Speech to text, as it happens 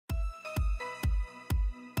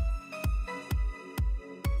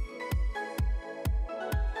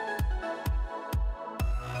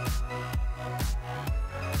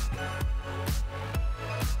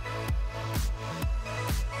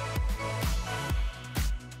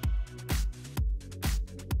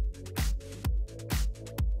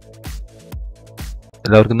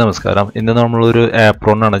എല്ലാവർക്കും നമസ്കാരം. ഇന്ന് നമ്മളൊരു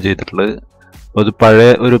ആപ്രോൺ ആണ് ചെയ്തിട്ടുള്ളത്. ഒരു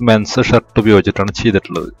പഴയ ഒരു മെൻസ് ഷർട്ട് ഉപയോഗിച്ചിട്ടാണ്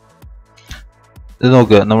ചെയ്തിട്ടുള്ളത്. ഇത്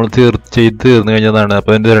നോക്കുക, നമ്മൾ ചെയ്ത് തീർന്നു കഴിഞ്ഞതാണ്.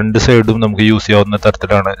 അപ്പോൾ അതിൻ്റെ രണ്ട് സൈഡും നമുക്ക് യൂസ് ചെയ്യാവുന്ന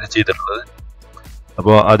തരത്തിലാണ് ഇത് ചെയ്തിട്ടുള്ളത്.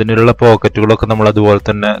 അപ്പോൾ അതിനുള്ള പോക്കറ്റുകളൊക്കെ നമ്മൾ അതുപോലെ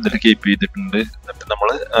തന്നെ ഇതിൽ കീപ്പ് ചെയ്തിട്ടുണ്ട്. എന്നിട്ട്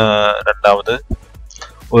നമ്മൾ രണ്ടാമത്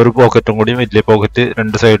ഒരു പോക്കറ്റും കൂടി, വലിയ പോക്കറ്റ്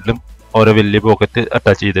രണ്ട് സൈഡിലും ഓരോ വലിയ പോക്കറ്റ്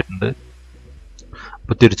അറ്റാച്ച് ചെയ്തിട്ടുണ്ട്.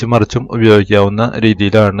 അപ്പോൾ തിരിച്ചും മറിച്ചും ഉപയോഗിക്കാവുന്ന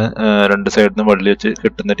രീതിയിലാണ്, രണ്ട് സൈഡിൽ നിന്ന് വള്ളി വെച്ച്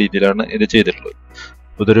കിട്ടുന്ന രീതിയിലാണ് ഇത് ചെയ്തിട്ടുള്ളത്.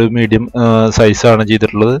 ഇതൊരു മീഡിയം സൈസാണ്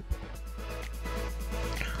ചെയ്തിട്ടുള്ളത്.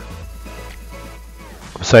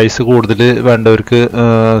 സൈസ് കൂടുതൽ വേണ്ടവർക്ക്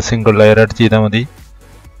സിംഗിൾ ലെയർ ആയിട്ട് ചെയ്താൽ മതി.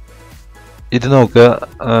 ഇത് നോക്കുക,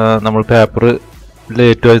 നമ്മൾ പേപ്പറിൽ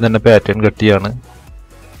ഏറ്റവും ആദ്യം തന്നെ പാറ്റേൺ കട്ട് ചെയ്യാണ്.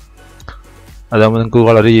 അതാകുമ്പോൾ നിങ്ങൾക്ക്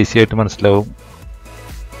വളരെ ഈസി ആയിട്ട് മനസ്സിലാവും.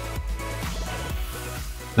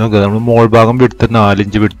 നോക്കുക, നമ്മൾ മോൾ ഭാഗം വിടുത്ത് 4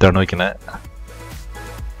 ഇഞ്ച് വിടുത്താണ് വയ്ക്കുന്നത്.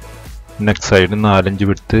 നെക്സ്റ്റ് സൈഡ് 4 ഇഞ്ച്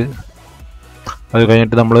വിടുത്ത്. അത്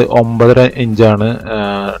കഴിഞ്ഞിട്ട് നമ്മൾ 9.5 ഇഞ്ചാണ്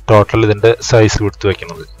ടോട്ടൽ ഇതിൻ്റെ സൈസ് വിടുത്ത്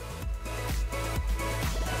വയ്ക്കുന്നത്.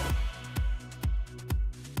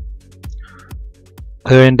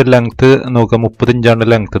 അത് കഴിഞ്ഞിട്ട് ലെങ്ത്ത് നോക്കുക, 30 ഇഞ്ചാണ്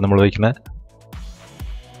ലെങ്ത്ത് നമ്മൾ വയ്ക്കുന്നത്.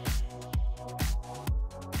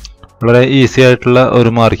 വളരെ ഈസി ആയിട്ടുള്ള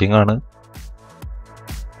ഒരു മാർക്കിംഗ് ആണ്.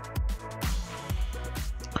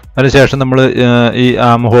 അതിനുശേഷം നമ്മൾ ഈ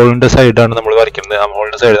ആം ഹോളിൻ്റെ സൈഡാണ് നമ്മൾ വരയ്ക്കുന്നത്. ആം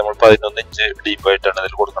ഹോളിൻ്റെ സൈഡ് നമ്മൾ 11 ഇഞ്ച് ഡീപ്പായിട്ടാണ്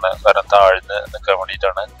ഇതിൽ കൊടുക്കുന്നത്. കാരണം താഴ്ന്ന് നിൽക്കാൻ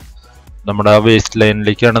വേണ്ടിയിട്ടാണ്. നമ്മുടെ ആ വേസ്റ്റ്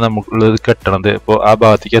ലൈനിലേക്കാണ് നമുക്കുള്ളത് കെട്ടണത്. അപ്പോൾ ആ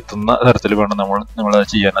ഭാഗത്തേക്ക് എത്തുന്ന തരത്തിൽ വേണം നമ്മൾ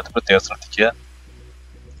ചെയ്യാൻ. അത് പ്രത്യേകം ശ്രദ്ധിക്കുക.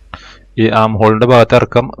 ഈ ആം ഹോളിൻ്റെ ഭാഗത്ത്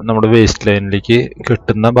ഇറക്കം നമ്മുടെ വേസ്റ്റ് ലൈനിലേക്ക്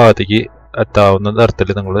കെട്ടുന്ന ഭാഗത്തേക്ക് എത്താവുന്ന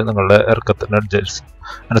തരത്തിൽ നിങ്ങളുടെ ഇറക്കത്തിന്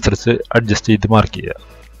അനുസരിച്ച് അഡ്ജസ്റ്റ് ചെയ്ത് മാർക്ക് ചെയ്യുക.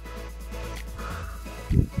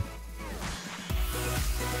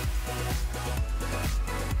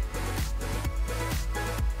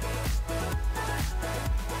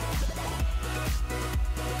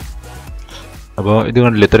 അപ്പോൾ ഇത്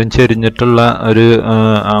കണ്ടില്ല, ഇത്രയും ചെരിഞ്ഞിട്ടുള്ള ഒരു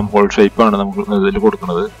ആം ഹോൾ ഷേപ്പാണ് നമുക്ക് ഇതിൽ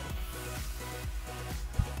കൊടുക്കുന്നത്.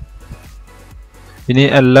 ഇനി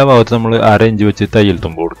എല്ലാ ഭാഗത്തും നമ്മൾ 1/2 ഇഞ്ച് വെച്ച് തയ്യൽ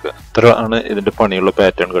തുമ്പ് കൊടുക്കുക. ഇത്ര ആണ് ഇതിൻ്റെ പണിയുള്ള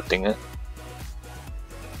പാറ്റേൺ കട്ടിങ്.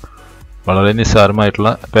 വളരെ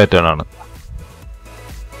നിസ്സാരമായിട്ടുള്ള പാറ്റേൺ ആണ്.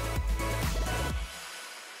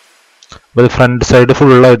 അപ്പോൾ ഫ്രണ്ട് സൈഡ്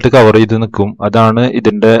ഫുള്ളായിട്ട് കവർ ചെയ്ത് നിൽക്കും. അതാണ്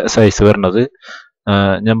ഇതിൻ്റെ സൈസ് വരുന്നത്.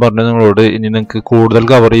 ഞാൻ പറഞ്ഞു നിങ്ങളോട്, ഇനി നിങ്ങൾക്ക് കൂടുതൽ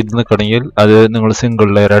കവർ ചെയ്ത് നിൽക്കണമെങ്കിൽ അത് നിങ്ങൾ സിംഗിൾ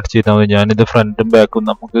ലെയർ ആയിട്ട് ചെയ്താൽ മതി. ഞാനിത് ഫ്രണ്ടും ബാക്കും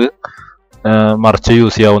നമുക്ക് മറിച്ച്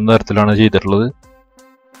യൂസ് ചെയ്യാവുന്ന തരത്തിലാണ് ചെയ്തിട്ടുള്ളത്.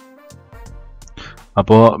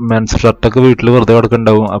 അപ്പോൾ മെൻസ് ഷർട്ടൊക്കെ വീട്ടിൽ വെറുതെ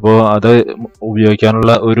കിടക്കുന്നുണ്ടാവും. അപ്പോൾ അത്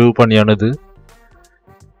ഉപയോഗിക്കാനുള്ള ഒരു പണിയാണിത്.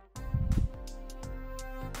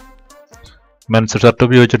 മെൻസ് ഷർട്ട്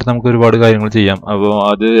ഉപയോഗിച്ചിട്ട് നമുക്ക് ഒരുപാട് കാര്യങ്ങൾ ചെയ്യാം. അപ്പോൾ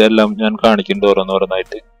അത് എല്ലാം ഞാൻ കാണിക്കുന്നുണ്ട്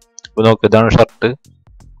ഓരോന്നോരോന്നായിട്ട്. അപ്പോൾ നോക്ക്, ഇതാണ് ഷർട്ട്.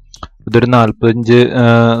 ഇതൊരു 40 ഇഞ്ച്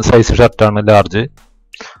സൈസ് ഷർട്ടാണ്, ലാർജ്.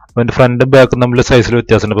 അപ്പോൾ അതിൻ്റെ ഫ്രണ്ടും ബാക്കും തമ്മിൽ സൈസിൽ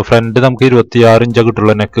വ്യത്യാസമുണ്ട്. അപ്പോൾ ഫ്രണ്ട് നമുക്ക് 26 ഇഞ്ച്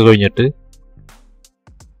കിട്ടുള്ളൂ നെക്ക് കഴിഞ്ഞിട്ട്.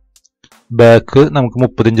 ബാക്ക് നമുക്ക്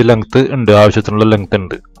 30 ഇഞ്ച് ലെങ്ത്ത് ഉണ്ട്, ആവശ്യത്തിനുള്ള ലെങ്ത്ത്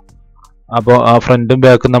ഉണ്ട്. അപ്പോൾ ആ ഫ്രണ്ടും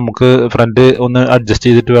ബാക്കും നമുക്ക് ഫ്രണ്ട് ഒന്ന് അഡ്ജസ്റ്റ്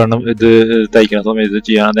ചെയ്തിട്ട് വേണം ഇത് തയ്ക്കുന്ന സമയത്ത്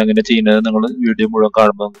ചെയ്യാൻ. അതെങ്ങനെ ചെയ്യുന്നത് നിങ്ങൾ വീഡിയോ മുഴുവൻ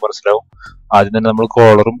കാണുമ്പോൾ നമുക്ക് മനസ്സിലാവും. ആദ്യം തന്നെ നമ്മൾ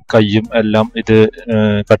കോളറും കയ്യും എല്ലാം ഇത്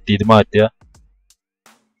കട്ട് ചെയ്ത് മാറ്റുക.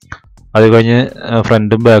 അത് കഴിഞ്ഞ്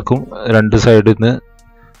ഫ്രണ്ടും ബാക്കും രണ്ട് സൈഡിൽ നിന്ന്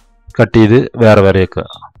കട്ട് ചെയ്ത് വേറെ വേറെ വെക്കുക.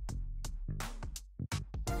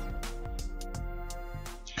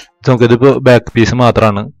 നമുക്കിതിപ്പോൾ ബാക്ക് പീസ്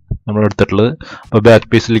മാത്രമാണ് നമ്മൾ എടുത്തിട്ടുള്ളത്. അപ്പോൾ ബാക്ക്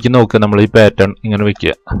പീസിലേക്ക് നോക്കുക, നമ്മൾ ഈ പാറ്റേൺ ഇങ്ങനെ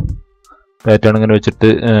വെക്കുക. പാറ്റേൺ ഇങ്ങനെ വെച്ചിട്ട്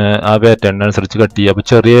ആ പാറ്റേണിനനുസരിച്ച് കട്ട് ചെയ്യുക. അപ്പോൾ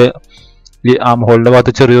ചെറിയ ഈ ആം ഹോളിൻ്റെ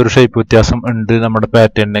ഭാഗത്ത് ചെറിയൊരു ഷേപ്പ് വ്യത്യാസം ഉണ്ട്. നമ്മുടെ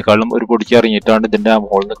പാറ്റേണിനേക്കാളും ഒരു പൊടിക്ക് ഇറങ്ങിയിട്ടാണ് ഇതിൻ്റെ ആം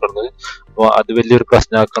ഹോൾ നിൽക്കുന്നത്. അപ്പോൾ അത് വലിയൊരു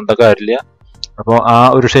പ്രശ്നമാക്കേണ്ട കാര്യമില്ല. അപ്പോൾ ആ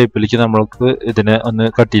ഒരു ഷേപ്പിലേക്ക് നമ്മൾക്ക് ഇതിനെ ഒന്ന്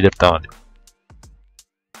കട്ട് ചെയ്തെടുത്താൽ മതി.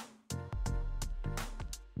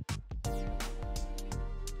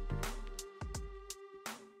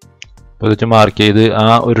 അപ്പോൾ ഇത് മാർക്ക് ചെയ്ത് ആ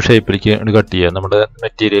ഒരു ഷേപ്പിലേക്ക് കട്ട് ചെയ്യുക. നമ്മുടെ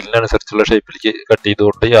മെറ്റീരിയലിനനുസരിച്ചുള്ള ഷേപ്പിലേക്ക് കട്ട്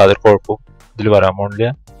ചെയ്തുകൊണ്ട് യാതൊരു കുഴപ്പവും ഇതിൽ വരാൻ പോണില്ല.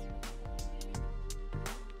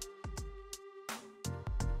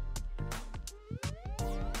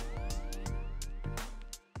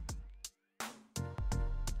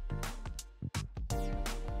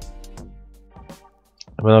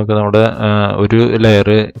 അപ്പോൾ നമുക്ക് നമ്മുടെ ഒരു ലെയർ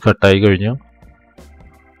കട്ടായി കഴിഞ്ഞു.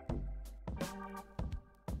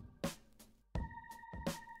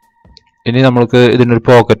 ഇനി നമ്മൾക്ക് ഇതിനൊരു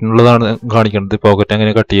പോക്കറ്റിനുള്ളതാണ് കാണിക്കേണ്ടത്. പോക്കറ്റ്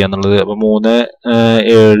എങ്ങനെ കട്ട് ചെയ്യാന്നുള്ളത്. അപ്പോൾ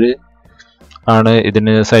 3.7 ആണ്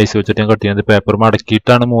ഇതിന് സൈസ് വെച്ചിട്ട് ഞാൻ കട്ട് ചെയ്യുന്നത്. പേപ്പർ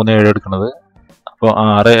മടക്കിയിട്ടാണ് 3.7 എടുക്കുന്നത്. അപ്പോൾ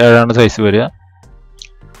 6.7 ആണ് സൈസ് വരിക.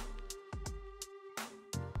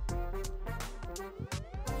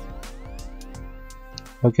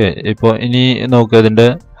 ഓക്കെ, ഇപ്പോൾ ഇനി നോക്കുക ഇതിൻ്റെ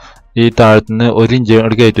ഈ താഴത്തുനിന്ന് 1 ഇഞ്ച്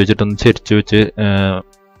അങ്ങോട്ട് കയറ്റി വെച്ചിട്ടൊന്ന് ചെരിച്ച് വെച്ച്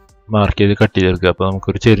മാർക്ക് ചെയ്ത് കട്ട് ചെയ്തെടുക്കുക. അപ്പോൾ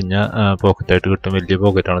നമുക്കൊരു ചെരിഞ്ഞ പോക്കറ്റായിട്ട് കിട്ടും. വലിയ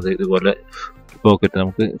പോക്കറ്റാണത്. ഇതുപോലെ പോക്കറ്റ്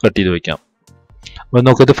നമുക്ക് കട്ട് ചെയ്ത് വയ്ക്കാം. അപ്പോൾ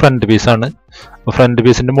നമുക്കത് ഫ്രണ്ട് പീസാണ്. അപ്പോൾ ഫ്രണ്ട്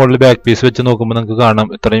പീസിൻ്റെ മുകളിൽ ബാക്ക് പീസ് വെച്ച് നോക്കുമ്പോൾ നമുക്ക് കാണാം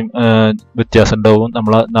ഇത്രയും വ്യത്യാസം ഉണ്ടാവും.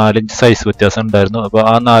 നമ്മൾ 4 ഇഞ്ച് സൈസ് വ്യത്യാസം ഉണ്ടായിരുന്നു. അപ്പോൾ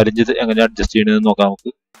ആ 4 ഇഞ്ച് എങ്ങനെ അഡ്ജസ്റ്റ് ചെയ്യണമെന്ന് നോക്കാം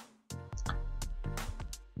നമുക്ക്.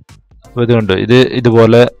 അപ്പോൾ ഇതുകൊണ്ട്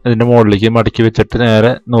ഇതുപോലെ ഇതിൻ്റെ മുകളിലേക്ക് മടക്കി വെച്ചിട്ട്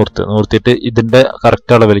നേരെ നൂർത്തിയിട്ട് ഇതിൻ്റെ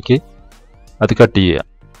കറക്റ്റ് അളവിലേക്ക് അത് കട്ട് ചെയ്യുക.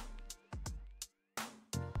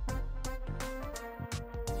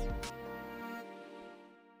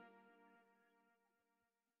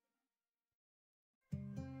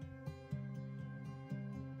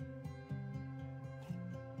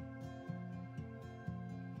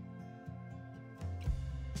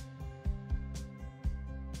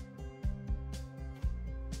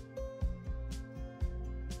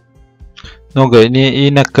 നോക്കുക, ഇനി ഈ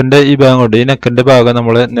നെക്കിന്റെ ഈ ഭാഗം കൊണ്ട് ഈ നെക്കിന്റെ ഭാഗം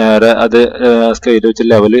നമ്മൾ നേരെ അത് സ്കെയിൽ വെച്ച്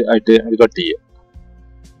ലെവൽ ആയിട്ട് അത് കട്ട് ചെയ്യുക.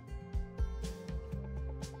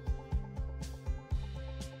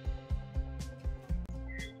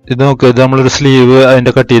 ഇത് നോക്കുക, ഇത് നമ്മളൊരു സ്ലീവ്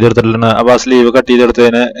അതിന്റെ കട്ട് ചെയ്തെടുത്തിട്ടാണ്. അപ്പൊ ആ സ്ലീവ് കട്ട്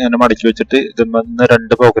ചെയ്തെടുത്തതിനെ ഇങ്ങനെ മടിച്ചു വെച്ചിട്ട് ഇതിന്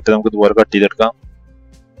 2 പോക്കറ്റ് നമുക്ക് ഇതുപോലെ കട്ട് ചെയ്തെടുക്കാം.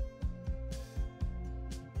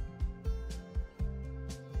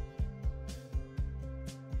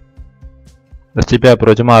 ജസ്റ്റ് ഈ പേപ്പർ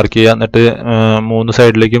വെച്ച് മാർക്ക് ചെയ്യുക. എന്നിട്ട് 3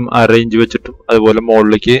 സൈഡിലേക്കും 1/2 ഇഞ്ച് വെച്ചിട്ടും അതുപോലെ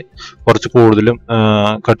മുകളിലേക്ക് കുറച്ച് കൂടുതലും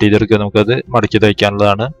കട്ട് ചെയ്തെടുക്കുക. നമുക്കത് മടക്കി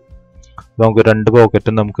തയ്ക്കാനുള്ളതാണ്. നമുക്ക് 2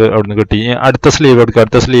 പോക്കറ്റും നമുക്ക് അവിടുന്ന് കിട്ടി. അടുത്ത സ്ലീവ് എടുക്കുക.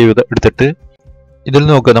 അടുത്ത സ്ലീവ് എടുത്തിട്ട് ഇതിൽ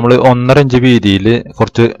നോക്കുക, നമ്മൾ 1.5 ഇഞ്ച് വീതിയിൽ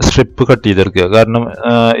കുറച്ച് സ്ട്രിപ്പ് കട്ട് ചെയ്തെടുക്കുക. കാരണം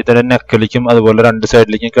ഇതിന്റെ നെക്കിലേക്കും അതുപോലെ 2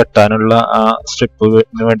 സൈഡിലേക്കും കെട്ടാനുള്ള ആ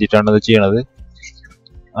സ്ട്രിപ്പിന് വേണ്ടിയിട്ടാണ് അത് ചെയ്യണത്.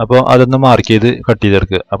 അപ്പോൾ അതൊന്ന് മാർക്ക് ചെയ്ത് കട്ട്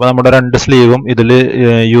ചെയ്തെടുക്കുക. അപ്പോൾ നമ്മുടെ 2 സ്ലീവും ഇതിൽ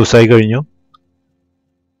യൂസായി കഴിഞ്ഞു.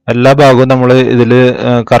 എല്ലാ ഭാഗവും നമ്മൾ ഇതിൽ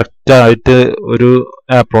കറക്റ്റ് ആയിട്ട് ഒരു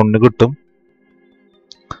ആപ്രോണിന് കിട്ടും.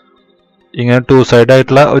 ഇങ്ങനെ 2 സൈഡ്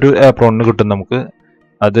ആയിട്ടുള്ള ഒരു ആപ്രോണിന് കിട്ടും നമുക്ക്.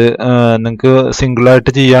 അത് നിങ്ങൾക്ക് സിംഗിൾ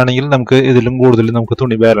ആയിട്ട് ചെയ്യുകയാണെങ്കിൽ നമുക്ക് ഇതിലും കൂടുതൽ നമുക്ക്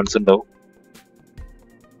തുണി ബാലൻസ് ഉണ്ടാവും.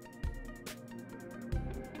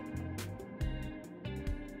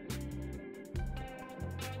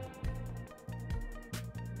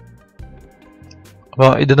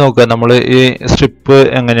 അപ്പോൾ ഇത് നോക്കുക, നമ്മൾ ഈ സ്ട്രിപ്പ്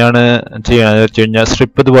എങ്ങനെയാണ് ചെയ്യണമെന്ന് വെച്ച് കഴിഞ്ഞാൽ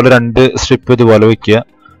സ്ട്രിപ്പ് ഇതുപോലെ 2 സ്ട്രിപ്പ് ഇതുപോലെ വെക്കുക.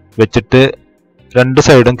 വെച്ചിട്ട് 2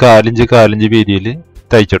 സൈഡും 4 ഇഞ്ച് വീതിയിൽ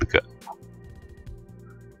തയ്ച്ചെടുക്കുക.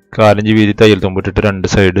 4 ഇഞ്ച് വീതി തയ്യൽ തുമ്പിട്ടിട്ട് 2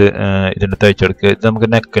 സൈഡ് ഇതിന്റെ തയ്ച്ചെടുക്കുക. ഇത് നമുക്ക്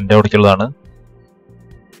നെക്കിന്റെ അവിടേക്കുള്ളതാണ്.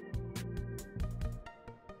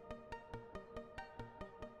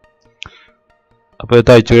 അപ്പോൾ ഇത്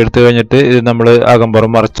തയ്ച്ചു എടുത്തു കഴിഞ്ഞിട്ട് ഇത് നമ്മൾ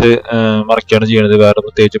അകമ്പുറം മറക്കുകയാണ് ചെയ്യുന്നത്. വേറെ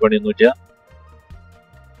പ്രത്യേകിച്ച് പണിയൊന്നുമില്ല.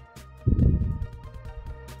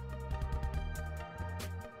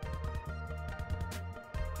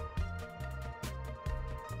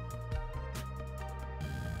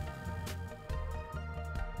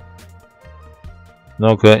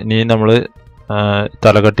 നോക്കുക, ഇനി നമ്മൾ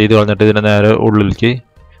തല കട്ട് ചെയ്ത് കളഞ്ഞിട്ട് ഇതിനെ നേരെ ഉള്ളിലേക്ക്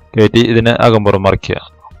കയറ്റി ഇതിനെ അകമ്പുറം മറിക്കുക.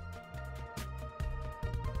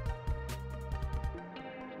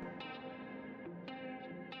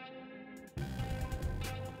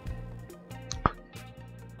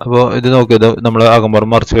 അപ്പോൾ ഇത് നോക്കുക, ഇത് നമ്മൾ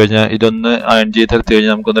അകമ്പുറം മറിച്ച് കഴിഞ്ഞാൽ ഇതൊന്ന് അയൺ ചെയ്തെടുത്ത്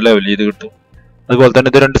കഴിഞ്ഞാൽ നമുക്കൊന്ന് ലെവൽ ചെയ്ത് കിട്ടും. അതുപോലെ തന്നെ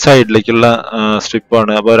ഇത് 2 സൈഡിലേക്കുള്ള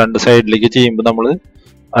സ്ട്രിപ്പാണ്. അപ്പോൾ 2 സൈഡിലേക്ക് ചെയ്യുമ്പോൾ നമ്മൾ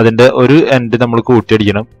അതിന്റെ ഒരു എൻഡ് നമ്മൾ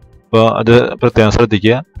കൂട്ടിയടിക്കണം. അപ്പോൾ അത് പ്രത്യേകം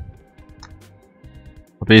ശ്രദ്ധിക്കുക.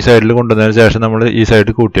 അപ്പോൾ ഈ സൈഡിൽ കൊണ്ടുവന്നതിന് ശേഷം നമ്മൾ ഈ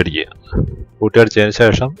സൈഡ് കൂട്ടിയടിക്കുക. കൂട്ടിയടിച്ചതിന്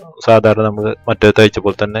ശേഷം സാധാരണ നമ്മൾ മറ്റേ തയ്ച്ച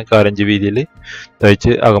പോലെ തന്നെ 4 ഇഞ്ച് വീതിയിൽ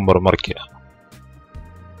തയ്ച്ച് അകമ്പുറം മറിക്കുക.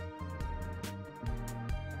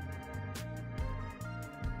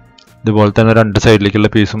 ഇതുപോലെ തന്നെ 2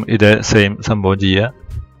 സൈഡിലേക്കുള്ള പീസും ഇതേ സെയിം സംഭവം ചെയ്യുക.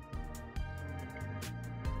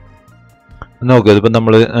 നോക്കുക, ഇതിപ്പോൾ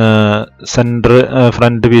നമ്മൾ സെൻറ്റർ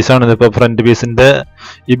ഫ്രണ്ട് പീസാണ്. ഇതിപ്പോൾ ഫ്രണ്ട് പീസിന്റെ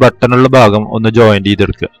ഈ ബട്ടണുള്ള ഭാഗം ഒന്ന് ജോയിന്റ്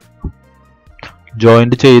ചെയ്തെടുക്കുക.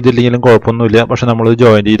 ജോയിന്റ് ചെയ്തില്ലെങ്കിലും കുഴപ്പമൊന്നുമില്ല, പക്ഷെ നമ്മൾ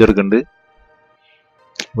ജോയിന്റ് ചെയ്തെടുക്കുന്നുണ്ട്.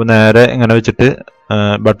 അപ്പോൾ നേരെ ഇങ്ങനെ വെച്ചിട്ട്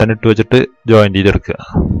ബട്ടൺ ഇട്ട് വെച്ചിട്ട് ജോയിന്റ് ചെയ്തെടുക്കുക.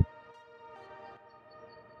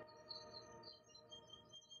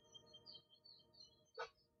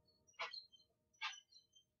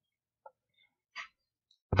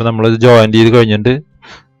 അപ്പോൾ നമ്മളിത് ജോയിന്റ് ചെയ്ത് കഴിഞ്ഞിട്ട്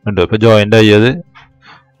ഉണ്ട്. ഇപ്പോൾ ജോയിന്റ് ആയത്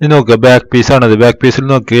ഇത് നോക്കുക, ബാക്ക് പീസാണിത്. ബാക്ക് പീസിൽ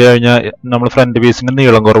നോക്കി കഴിഞ്ഞാൽ നമ്മൾ ഫ്രണ്ട് പീസിന്റെ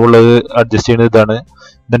നീളം കുറവുള്ളത് അഡ്ജസ്റ്റ് ചെയ്യുന്നത് ഇതാണ്.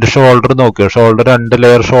 ഇതിന്റെ ഷോൾഡർ നോക്കുക, ഷോൾഡർ 2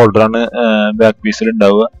 ലെയർ ഷോൾഡറാണ് ബാക്ക് പീസിൽ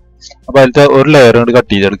ഉണ്ടാവുക. അപ്പോൾ അതിലത്തെ ഒരു ലെയർ കൊണ്ട്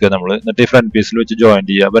കട്ട് ചെയ്തെടുക്കുക നമ്മൾ. എന്നിട്ട് ഈ ഫ്രണ്ട് പീസിൽ വെച്ച്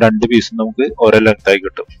ജോയിന്റ് ചെയ്യുക. അപ്പോൾ 2 പീസും നമുക്ക് ഓരോ ലെങ്ത് ആയി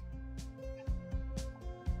കിട്ടും.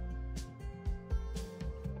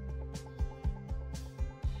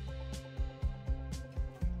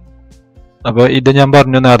 അപ്പോൾ ഇത് ഞാൻ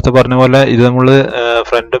നേരത്തെ പറഞ്ഞ പോലെ ഇത് നമ്മൾ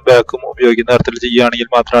ഫ്രണ്ടും ബാക്കും ഉപയോഗിക്കുന്ന തരത്തിൽ ചെയ്യുകയാണെങ്കിൽ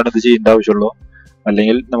മാത്രമാണ് ഇത് ചെയ്യേണ്ട ആവശ്യമുള്ളൂ.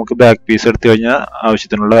 അല്ലെങ്കിൽ നമുക്ക് ബാക്ക് പീസ് എടുത്തു കഴിഞ്ഞാൽ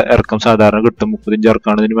ആവശ്യത്തിനുള്ള ഇറക്കം സാധാരണ കിട്ടും. 30 ഇഞ്ച്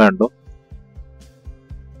ഇറക്കാണ് ഇതിന് വേണ്ടു.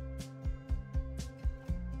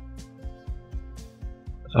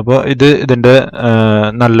 അപ്പോൾ ഇതിന്റെ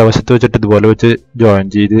നല്ല വശത്ത് വെച്ചിട്ട് ഇതുപോലെ വെച്ച് ജോയിൻ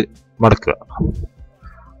ചെയ്ത് മടക്കുക.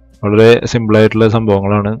 വളരെ സിമ്പിൾ ആയിട്ടുള്ള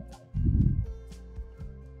സംഭവങ്ങളാണ്.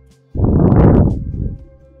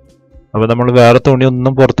 അപ്പൊ നമ്മൾ വേറെ തുണി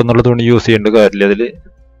ഒന്നും പുറത്തുനിന്നുള്ള തുണി യൂസ് ചെയ്യേണ്ട കാര്യമില്ല അതില്.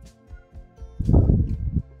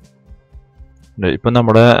 ഇപ്പൊ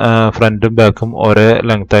നമ്മുടെ ഫ്രണ്ടും ബാക്കും ഒരേ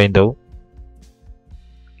ലെങ്ത് ആയിണ്ടാവും.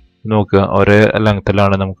 നോക്കുക, ഒരേ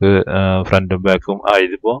ലെങ്ത്തിലാണ് നമുക്ക് ഫ്രണ്ടും ബാക്കും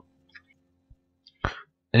ആയതിപ്പോ.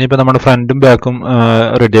 ഇനിയിപ്പോ നമ്മുടെ ഫ്രണ്ടും ബാക്കും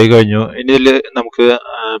റെഡി ആയി കഴിഞ്ഞു. ഇനി ഇതിൽ നമുക്ക്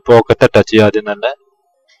പോക്കറ്റ് അറ്റാച്ച് ചെയ്യാം ആദ്യം തന്നെ.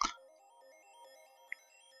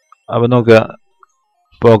 അപ്പൊ നോക്കുക,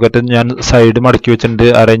 പോക്കറ്റ് ഞാൻ സൈഡ് മടക്കി വെച്ചിട്ടുണ്ട്,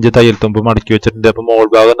 1/2 ഇഞ്ച് തയ്യൽ തുമ്പ് മടക്കി വെച്ചിട്ടുണ്ട്. അപ്പൊ മോൾ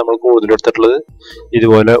ഭാഗം നമ്മൾ കൂടുതൽ എടുത്തിട്ടുള്ളത്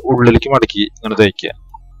ഇതുപോലെ ഉള്ളിലേക്ക് മടക്കി ഇങ്ങനെ തയ്ക്കുക.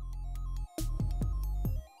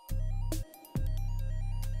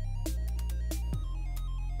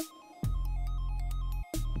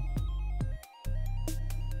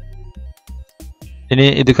 ഇനി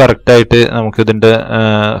ഇത് കറക്റ്റായിട്ട് നമുക്ക് ഇതിന്റെ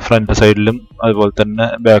ഫ്രണ്ട് സൈഡിലും അതുപോലെ തന്നെ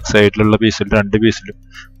ബാക്ക് സൈഡിലുള്ള പീസിലും 2 പീസിലും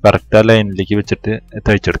കറക്റ്റ് ആ ലൈനിലേക്ക് വെച്ചിട്ട്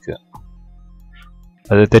തയ്ച്ചെടുക്കുക.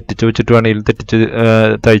 അത് തെറ്റിച്ച് വെച്ചിട്ട് വേണമെങ്കിൽ തെറ്റിച്ച്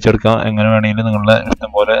തയ്ച്ചെടുക്കാം. എങ്ങനെ വേണമെങ്കിലും നിങ്ങളുടെ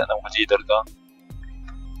ഇഷ്ടം പോലെ നമുക്ക് ചെയ്തെടുക്കാം.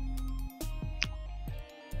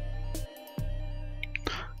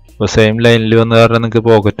 അപ്പോൾ സെയിം ലൈനിൽ വന്ന കാരണം നിങ്ങൾക്ക്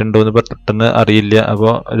പോക്കറ്റ് ഉണ്ടോ എന്ന് പെട്ടെന്ന് അറിയില്ല.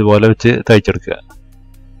 അപ്പോൾ അതുപോലെ വെച്ച് തയ്ച്ചെടുക്കുക.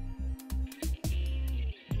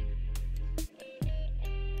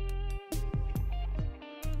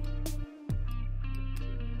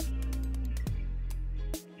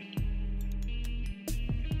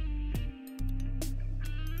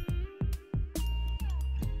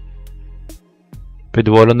 ഇപ്പം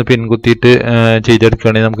ഇതുപോലെ ഒന്ന് പിൻകുത്തിയിട്ട്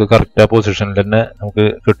ചെയ്തെടുക്കുകയാണെങ്കിൽ നമുക്ക് കറക്റ്റ് ആ പൊസിഷനിൽ തന്നെ നമുക്ക്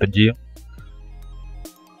കിട്ടും ചെയ്യും.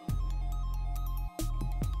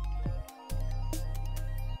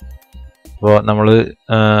 അപ്പോൾ നമ്മൾ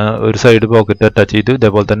ഒരു സൈഡ് പോക്കറ്റ് അറ്റാച്ച് ചെയ്തു,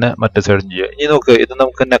 ഇതേപോലെ തന്നെ മറ്റേ സൈഡും ചെയ്യുക. ഇനി നോക്കുക, ഇത്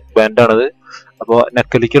നമുക്ക് നെക്ക് ബാൻഡ് ആണത്. അപ്പോൾ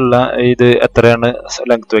നെക്കിലേക്കുള്ള ഇത് എത്രയാണ്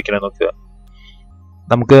ലെങ്ത് വെക്കണത് നോക്കുക.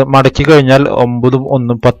 നമുക്ക് മടക്കി കഴിഞ്ഞാൽ 9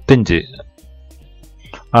 1 10 ഇഞ്ച്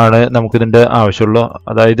ആണ് നമുക്കിതിൻ്റെ ആവശ്യമുള്ളൂ.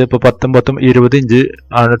 അതായത് ഇപ്പോൾ 10 10 20 ഇഞ്ച്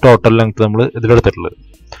ആണ് ടോട്ടൽ ലെങ്ത് നമ്മൾ ഇതിലെടുത്തിട്ടുള്ളത്.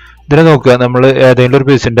 ഇതിനെ നോക്കുക, നമ്മൾ ഏതെങ്കിലും ഒരു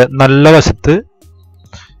പീസിൻ്റെ നല്ല വശത്ത്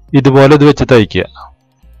ഇതുപോലെ ഇത് വെച്ച് തയ്ക്കുക.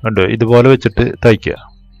 കണ്ടോ, ഇതുപോലെ വെച്ചിട്ട് തയ്ക്കുക.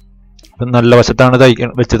 അപ്പം നല്ല വശത്താണ്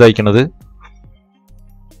വെച്ച് തയ്ക്കുന്നത്.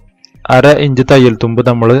 1/2 ഇഞ്ച് തയ്യൽ തുമ്പ്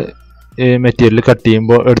നമ്മൾ മെറ്റീരിയൽ കട്ട്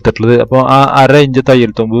ചെയ്യുമ്പോൾ എടുത്തിട്ടുള്ളത്. അപ്പോൾ ആ 1/2 ഇഞ്ച്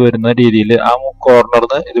തയ്യൽ തുമ്പ് വരുന്ന രീതിയിൽ ആ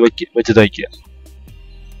കോർണറിന്ന് ഇത് വെച്ച് തയ്ക്കുക.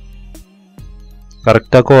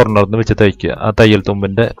 കറക്റ്റ് ആ കോർണറിന്ന് വെച്ച് തയ്ക്കുക. ആ തയ്യൽ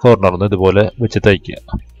തുമ്പിന്റെ കോർണറിന്ന് ഇതുപോലെ വെച്ച് തയ്ക്കുക.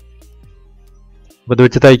 അപ്പോൾ ഇത്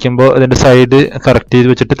വെച്ച് തയ്ക്കുമ്പോൾ അതിന്റെ സൈഡ് കറക്റ്റ് ചെയ്ത്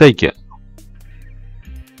വെച്ചിട്ട് തയ്ക്കുക.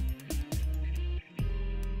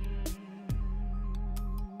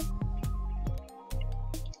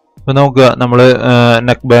 അപ്പോൾ നോക്കുക, നമ്മൾ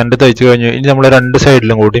നെക്ക് ബാൻഡ് തയ്ച്ചു കഴിഞ്ഞു. ഇനി നമ്മൾ 2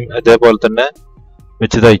 സൈഡിലും കൂടി ഇതേപോലെ തന്നെ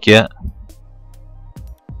വെച്ച് തയ്ക്കുക.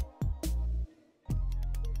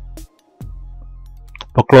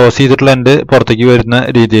 അപ്പോൾ ക്ലോസ് ചെയ്തിട്ടുള്ള എൻ്റെ പുറത്തേക്ക് വരുന്ന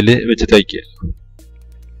രീതിയിൽ വെച്ച് തയ്ക്കുക.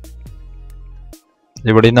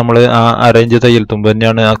 ഇവിടെ നമ്മൾ ആ 1/2 ഇഞ്ച് തയ്യൽ തുമ്പ്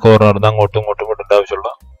തന്നെയാണ് ആ കോർണറിന് അങ്ങോട്ടും ഇങ്ങോട്ടും വിടേണ്ട ആവശ്യമുള്ള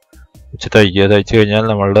വെച്ച് തയ്ക്കുക. തയ്ച്ചു കഴിഞ്ഞാൽ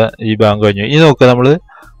നമ്മളുടെ ഈ ഭാഗം കഴിഞ്ഞു. ഇനി നോക്കുക, നമ്മൾ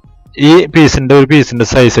ഈ ഒരു പീസിന്റെ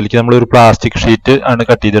സൈസിലേക്ക് നമ്മൾ ഒരു പ്ലാസ്റ്റിക് ഷീറ്റ് ആണ്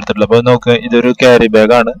കട്ട് ചെയ്തെടുത്തിട്ടുള്ളത്. അപ്പോൾ നോക്കുക, ഇതൊരു ക്യാരി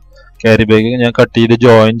ബാഗ് ആണ്. ക്യാരി ബാഗ് ഞാൻ കട്ട് ചെയ്ത്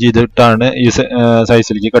ജോയിൻ ചെയ്തിട്ടാണ് ഈ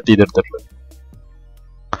സൈസിലേക്ക് കട്ട് ചെയ്തെടുത്തിട്ടുള്ളത്.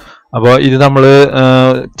 അപ്പോൾ ഇത് നമ്മൾ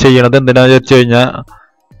ചെയ്യണത് എന്തിനാന്ന് വെച്ച് കഴിഞ്ഞാൽ,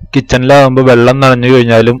 കിച്ചണിലാകുമ്പോൾ വെള്ളം നനഞ്ഞു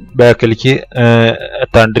കഴിഞ്ഞാലും ബാക്കിലേക്ക്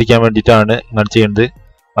എത്താണ്ടിരിക്കാൻ വേണ്ടിയിട്ടാണ് ഇങ്ങനെ ചെയ്യുന്നത്.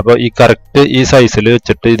 അപ്പോൾ ഈ കറക്റ്റ് ഈ സൈസിൽ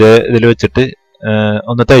വെച്ചിട്ട് ഇതിൽ വെച്ചിട്ട്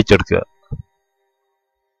ഒന്ന് തയ്ച്ചെടുക്കുക.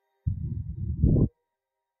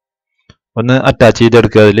 ഒന്ന് അറ്റാച്ച്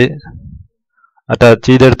ചെയ്തെടുക്കുക. അതിൽ അറ്റാച്ച്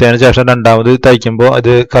ചെയ്തെടുത്തതിന് ശേഷം രണ്ടാമത് തയ്ക്കുമ്പോൾ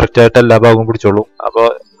അത് കറക്റ്റായിട്ട് എല്ലാ ഭാഗവും പിടിച്ചോളും. അപ്പോൾ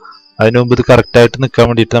അതിനു മുമ്പ് ഇത് കറക്റ്റായിട്ട് നിൽക്കാൻ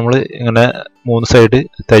വേണ്ടിയിട്ട് നമ്മൾ ഇങ്ങനെ 3 സൈഡ്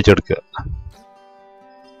തയ്ച്ചെടുക്കുക.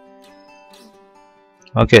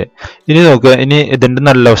 ഓക്കെ, ഇനി നോക്കുക, ഇനി ഇതിൻ്റെ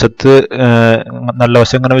നല്ല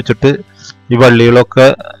വശം ഇങ്ങനെ വെച്ചിട്ട് ഈ വള്ളികളൊക്കെ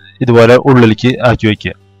ഇതുപോലെ ഉള്ളിലേക്ക് ആക്കി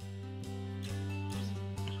വയ്ക്കുക.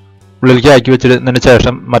 ഉള്ളിലേക്ക് ആക്കി വെച്ചതിന്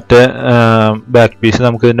ശേഷം മറ്റേ ബാക്ക് പീസ്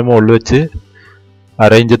നമുക്ക് ഇതിൻ്റെ മുകളിൽ വെച്ച്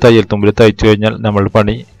 1/2 ഇഞ്ച് തയ്യൽ തുമ്പിൽ തയ്ച്ചു കഴിഞ്ഞാൽ നമ്മൾ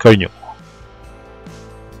പണി കഴിഞ്ഞു.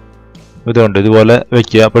 ഇതുകൊണ്ട് ഇതുപോലെ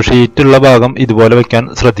വെക്കുക. അപ്പോൾ ഷീറ്റുള്ള ഭാഗം ഇതുപോലെ വെക്കാൻ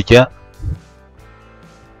ശ്രദ്ധിക്കുക.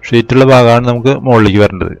 ഷീറ്റുള്ള ഭാഗമാണ് നമുക്ക് മുകളിലേക്ക്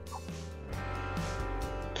വരേണ്ടത്.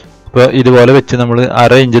 അപ്പോൾ ഇതുപോലെ വെച്ച് നമ്മൾ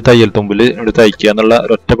 1/2 ഇഞ്ച് തയ്യൽ തുമ്പിൽ ഇവിടെ തയ്ക്കുക എന്നുള്ള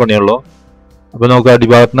ഒരൊറ്റ പണിയുള്ളൂ. അപ്പോൾ നമുക്ക്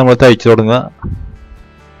അടിഭാഗത്ത് നമ്മൾ തയ്ച്ചു തുടങ്ങുക.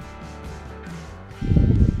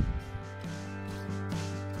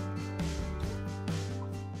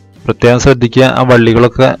 പ്രത്യേകം ശ്രദ്ധിക്കുക, ആ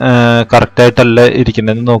വള്ളികളൊക്കെ കറക്റ്റായിട്ടല്ല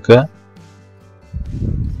ഇരിക്കുന്നതെന്ന് നോക്കുക.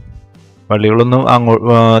 വള്ളികളൊന്നും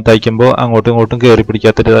തയ്ക്കുമ്പോൾ അങ്ങോട്ടും ഇങ്ങോട്ടും കയറി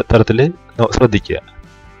പിടിക്കാത്ത തരത്തിൽ ശ്രദ്ധിക്കുക.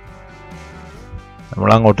 നമ്മൾ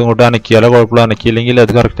അങ്ങോട്ടും ഇങ്ങോട്ടും അനക്കിയാലോ കുഴപ്പമില്ല, അനക്കിയില്ലെങ്കിൽ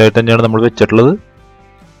അത് കറക്റ്റായിട്ട് തന്നെയാണ് നമ്മൾ വെച്ചിട്ടുള്ളത്.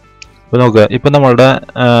 അപ്പോൾ നോക്കുക, ഇപ്പം നമ്മളുടെ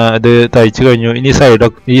ഇത് തയ്ച്ചു കഴിഞ്ഞു. ഇനി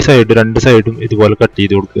ഈ സൈഡ് 2 സൈഡും ഇതുപോലെ കട്ട്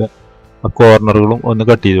ചെയ്ത് കൊടുക്കുക. ആ കോർണറുകളും ഒന്ന്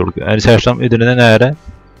കട്ട് ചെയ്ത് കൊടുക്കുക. അതിനുശേഷം ഇതിന് നേരെ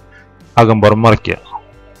അകമ്പുറം മറിക്കുക.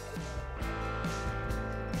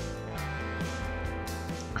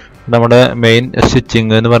 നമ്മുടെ മെയിൻ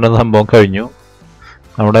സ്റ്റിച്ചിങ് എന്ന് പറയുന്ന സംഭവം കഴിഞ്ഞു.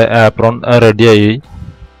 നമ്മുടെ ആപ്രോൺ റെഡിയായി.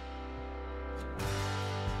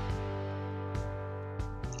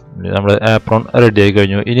 നമ്മുടെ ആപ്രോൺ റെഡിയായി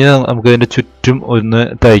കഴിഞ്ഞു. ഇനി നമുക്ക് ഇതിൻ്റെ ചുറ്റും ഒന്ന്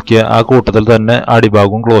തയ്ക്കുക. ആ കൂട്ടത്തിൽ തന്നെ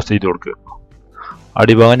അടിഭാഗവും ക്ലോസ് ചെയ്ത് കൊടുക്കുക.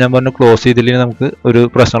 അടിഭാഗം ഞാൻ പറഞ്ഞു ക്ലോസ് ചെയ്തില്ലെങ്കിൽ നമുക്ക് ഒരു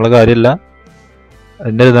പ്രശ്നമുള്ള കാര്യമില്ല.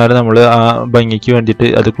 എന്നിരുന്നാലും നമ്മൾ ആ ഭംഗിക്ക് വേണ്ടിയിട്ട്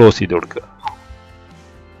അത് ക്ലോസ് ചെയ്ത് കൊടുക്കുക.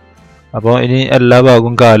 അപ്പോൾ ഇനി എല്ലാ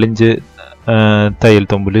ഭാഗവും 4 ഇഞ്ച് തയ്യൽ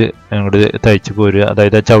തുമ്പിൽ അങ്ങോട്ട് തയ്ച്ച് പോരുക.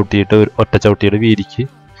 അതായത് ചവിട്ടിയിട്ട് ഒറ്റ ചവിട്ടിയുടെ വീതിക്ക്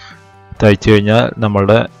തയ്ച്ചു കഴിഞ്ഞാൽ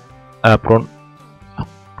നമ്മളുടെ ആപ്രോൺ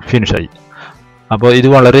ഫിനിഷായി. അപ്പോൾ ഇത്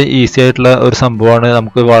വളരെ ഈസി ആയിട്ടുള്ള ഒരു സംഭവമാണ്.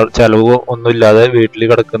 നമുക്ക് ചിലവ് ഒന്നുമില്ലാതെ വീട്ടിൽ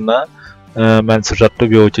കിടക്കുന്ന മെൻസ് ഷർട്ട്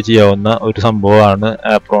ഉപയോഗിച്ച് ചെയ്യാവുന്ന ഒരു സംഭവമാണ്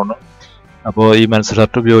ആപ്രോൺ. അപ്പോൾ ഈ മെൻസ്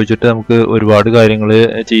ഷർട്ട് ഉപയോഗിച്ചിട്ട് നമുക്ക് ഒരുപാട് കാര്യങ്ങൾ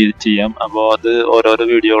ചെയ്യാം. അപ്പോൾ അത് ഓരോരോ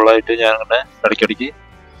വീഡിയോകളായിട്ട് ഞാൻ അങ്ങനെ ഇടയ്ക്കിടയ്ക്ക്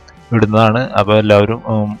ഇടുന്നതാണ്. അപ്പോൾ എല്ലാവരും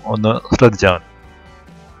ഒന്ന് ശ്രദ്ധിച്ചാൽ മതി.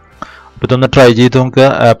 അപ്പോൾ ഇതൊന്ന് ട്രൈ ചെയ്ത് നോക്കുക.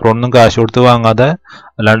 ആപ്രോണൊന്നും കാശ് കൊടുത്ത് വാങ്ങാതെ,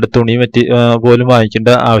 അല്ലാണ്ട് തുണി പോലും വാങ്ങിക്കേണ്ട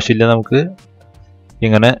ആവശ്യമില്ല. നമുക്ക്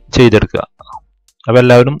ഇങ്ങനെ ചെയ്തെടുക്കുക. അപ്പോൾ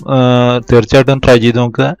എല്ലാവരും തീർച്ചയായിട്ടും ട്രൈ ചെയ്ത്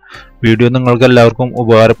നോക്കുക. വീഡിയോ നിങ്ങൾക്ക് എല്ലാവർക്കും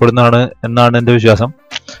ഉപകാരപ്പെടുന്നതാണ് എന്നാണ് എൻ്റെ വിശ്വാസം.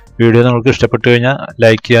 വീഡിയോ നിങ്ങൾക്ക് ഇഷ്ടപ്പെട്ടു കഴിഞ്ഞാൽ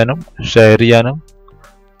ലൈക്ക് ചെയ്യാനും ഷെയർ ചെയ്യാനും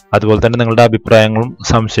അതുപോലെ തന്നെ നിങ്ങളുടെ അഭിപ്രായങ്ങളും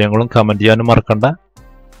സംശയങ്ങളും കമൻറ്റ് ചെയ്യാനും മറക്കണ്ട.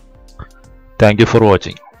 Thank you for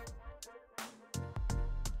watching.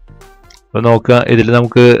 അപ്പോൾ നോക്കുക, ഇതിൽ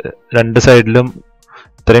നമുക്ക് 2 സൈഡിലും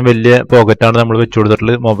ഇത്രയും വലിയ പോക്കറ്റാണ് നമ്മൾ വെച്ചു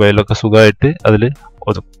കൊടുത്തിട്ടുള്ളത്. മൊബൈലൊക്കെ സുഖമായിട്ട് അതിൽ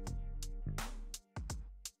ഒതുക്കും.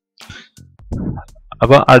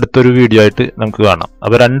 അപ്പോൾ അടുത്തൊരു വീഡിയോ ആയിട്ട് നമുക്ക് കാണാം.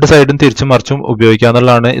 അപ്പോൾ 2 സൈഡും തിരിച്ചും മറിച്ചും ഉപയോഗിക്കുക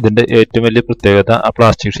എന്നുള്ളതാണ് ഇതിൻ്റെ ഏറ്റവും വലിയ പ്രത്യേകത. ആ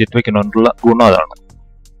പ്ലാസ്റ്റിക് ഷീറ്റ് വെക്കുന്നതുകൊണ്ടുള്ള ഗുണം അതാണ്.